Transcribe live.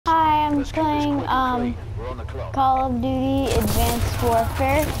I'm playing Call of Duty Advanced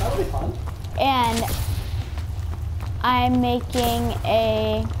Warfare. That'll be fun. And I'm doing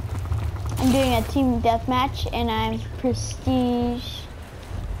a team deathmatch, and I'm prestige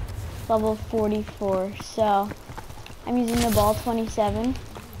level 44. So I'm using the ball 27.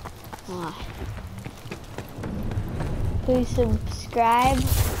 Please subscribe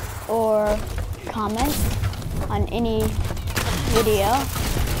or comment on any video.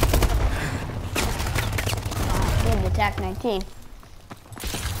 Good attack 19.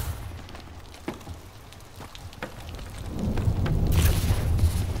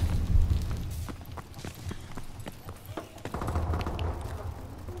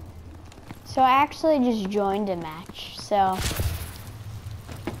 So I actually just joined a match, so.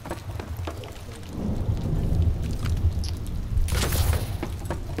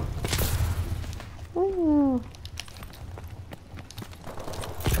 Ooh.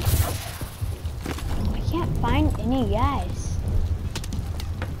 I can't find any guys.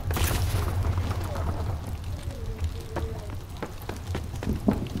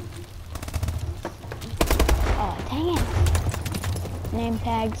 Oh, dang it. Name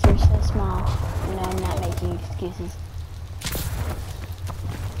tags are so small. No, I'm not making excuses.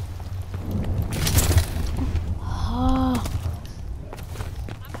 Oh,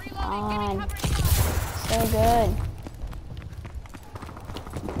 on. So good.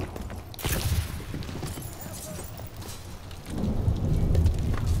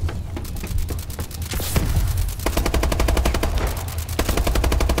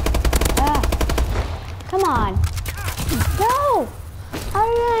 Ah, come on. No! How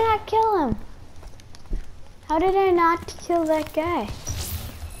did I not kill him? How did I not kill that guy?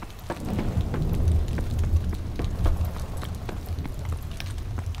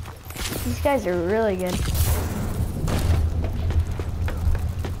 These guys are really good.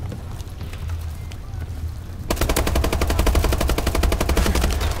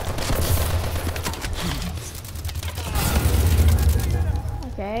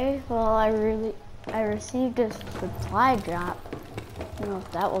 Okay, well I received a supply drop. I don't know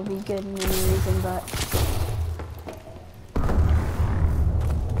if that will be good in any reason, but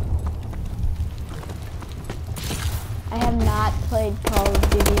I have not played Call of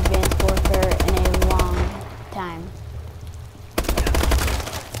Duty Advanced Warfare in a long time.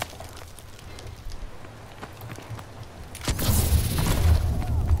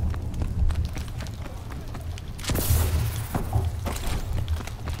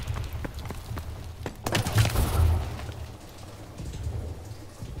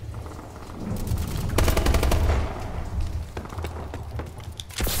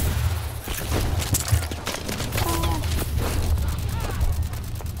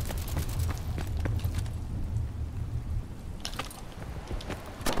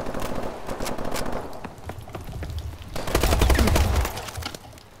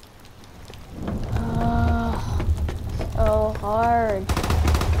 So hard.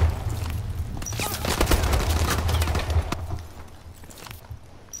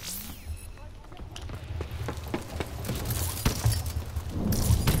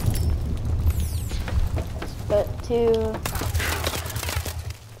 But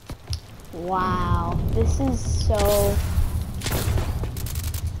wow, this is so,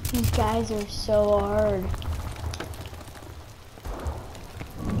 these guys are so hard.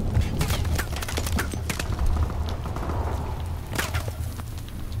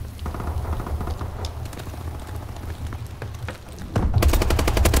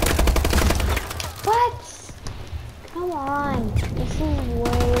 What? Come on, this is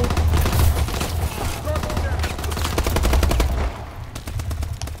way.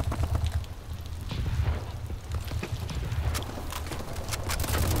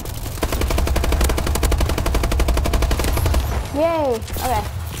 Yay, okay.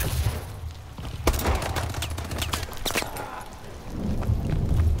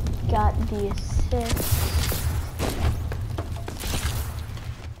 Got the assist.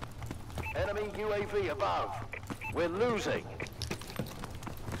 Enemy UAV above. We're losing.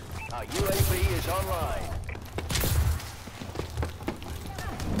 Our UAV is online.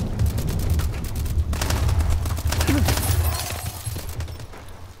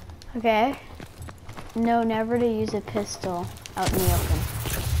 Okay. No, never to use a pistol out in the open.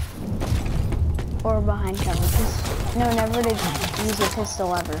 Or behind cover. Just, no, never to use a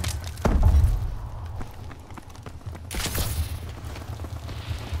pistol ever.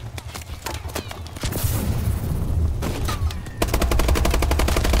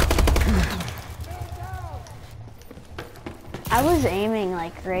 I was aiming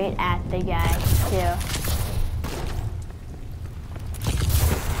like right at the guy too.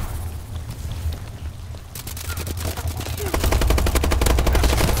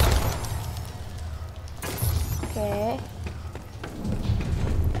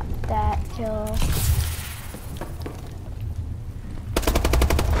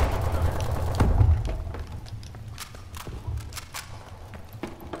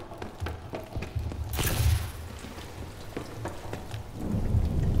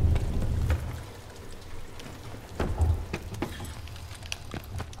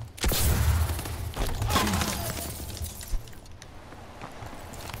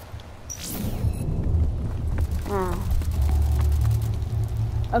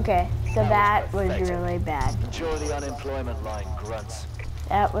 Okay, so that was pathetic. really bad. Enjoy the unemployment line, grunts.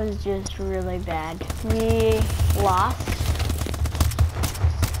 That was just really bad. We lost.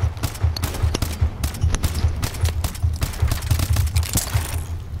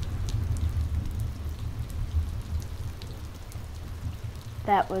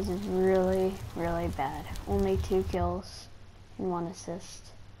 That was really, really bad. Only 2 kills and 1 assist.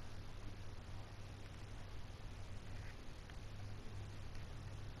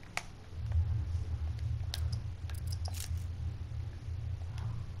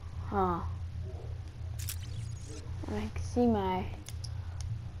 Huh. I can see my...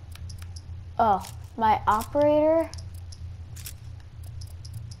 Oh, my operator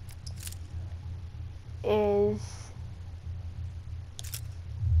is...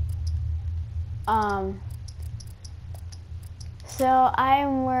 So I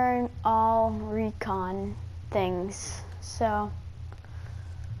am wearing all recon things. So,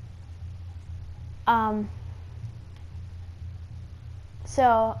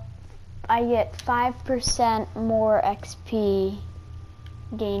 so I get 5% more XP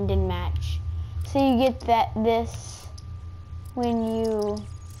gained in match. So you get this when you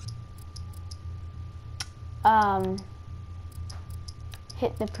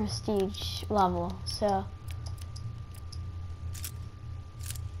hit the prestige level. So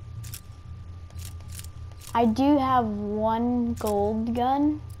I do have 1 gold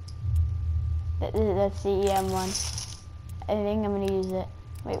gun. That's the EM one. I think I'm gonna use it.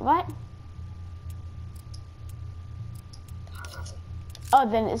 Wait, what? Oh,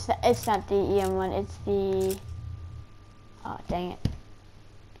 then it's not the EM one. It's the... Oh, dang it.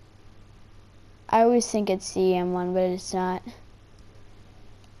 I always think it's the EM one, but it's not.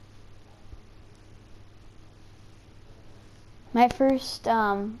 My first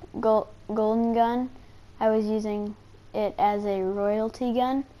golden gun, I was using it as a royalty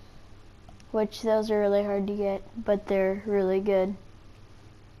gun, which those are really hard to get, but they're really good.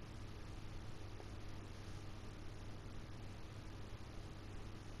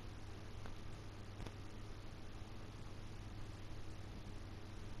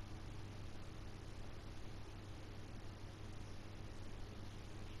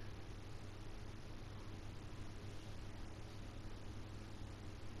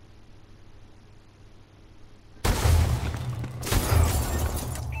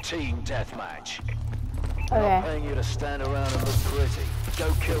 Team deathmatch. Okay. Not paying you to stand around and look pretty.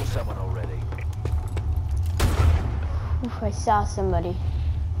 Go kill someone already. Oof, I saw somebody.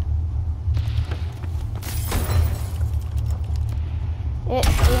 It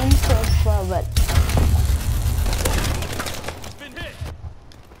aims so slow, but... Been hit.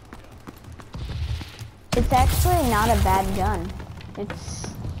 It's actually not a bad gun. It's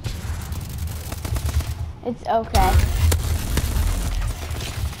okay.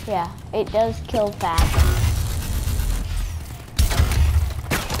 Yeah, it does kill fast.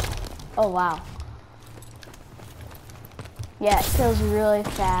 Oh wow. Yeah, it kills really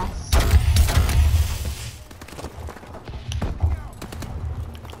fast.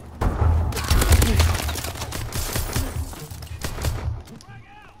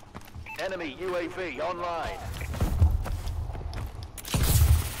 Enemy UAV online.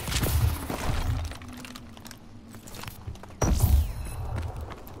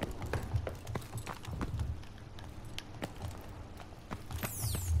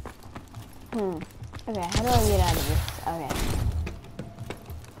 Okay, how do I get out of this? Okay.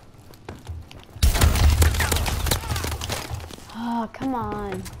 Oh, come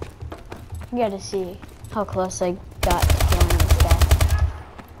on. You gotta see how close I got to killing this guy.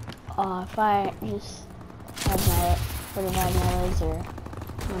 If I just would have had my laser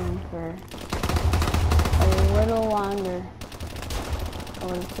on for a little longer, I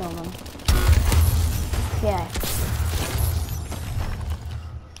would have killed him. Yeah.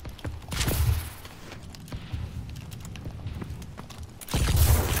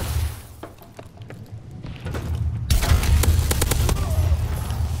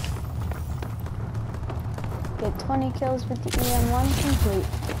 Get 20 kills with the EM1 complete.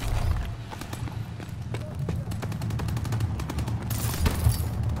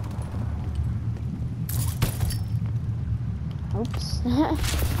 Oops.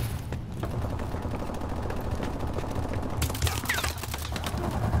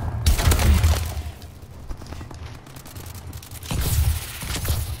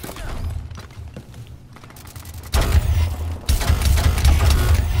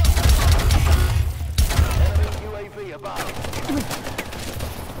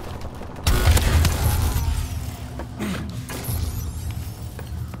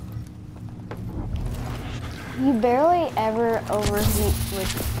 You barely ever overheat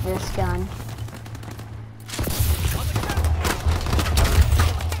with this gun.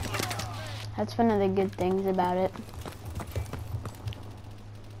 That's one of the good things about it.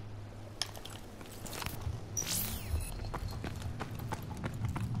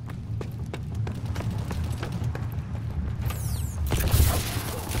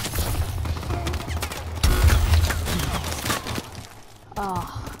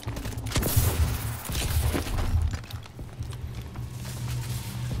 Oh.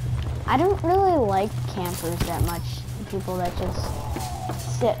 I don't really like campers that much. People that just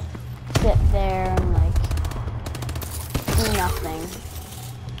sit there and like do nothing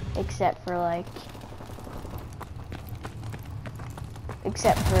except for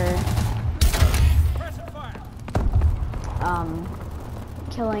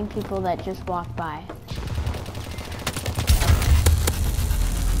killing people that just walk by.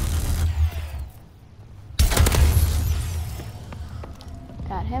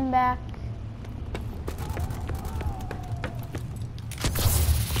 Got him back.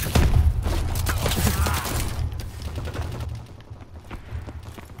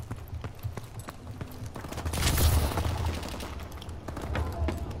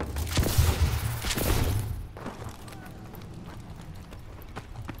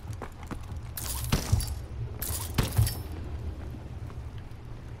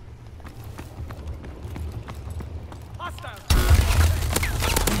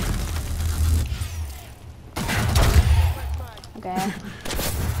 Okay.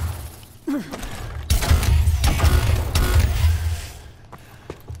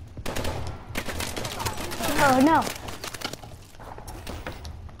 Oh no.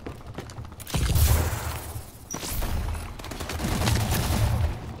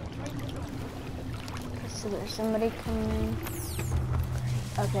 So there's somebody coming.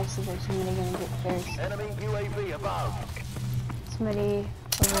 Okay, so there's somebody gonna get first. Enemy UAV above. Somebody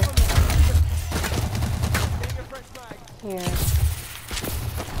over here.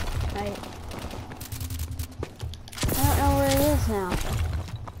 Right. I don't know where he is now.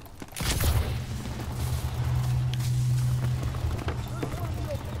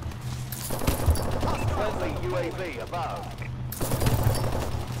 Friendly UAV above.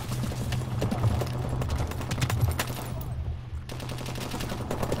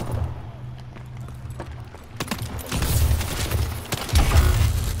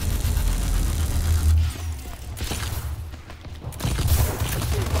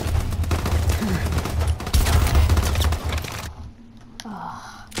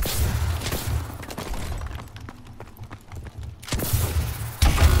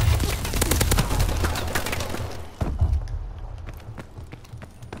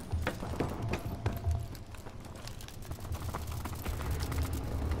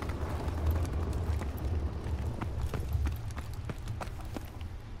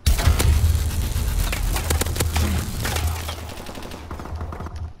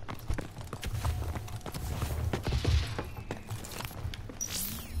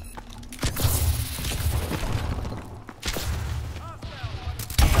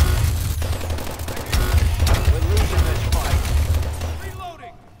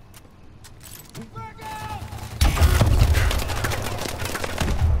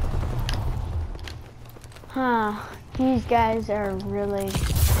 Huh, these guys are really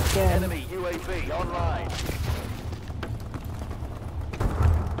good. Enemy UAV online.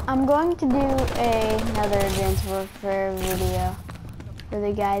 I'm going to do another Advanced Warfare video where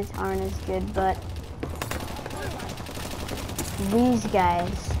the guys aren't as good, but these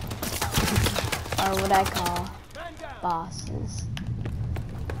guys are what I call bosses.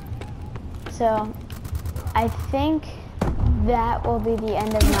 So I think that will be the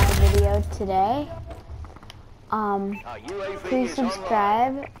end of my video today. Please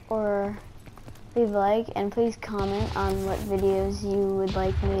subscribe or leave a like, and please comment on what videos you would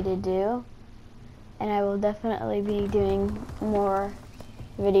like me to do, and I will definitely be doing more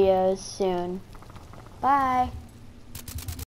videos soon. Bye!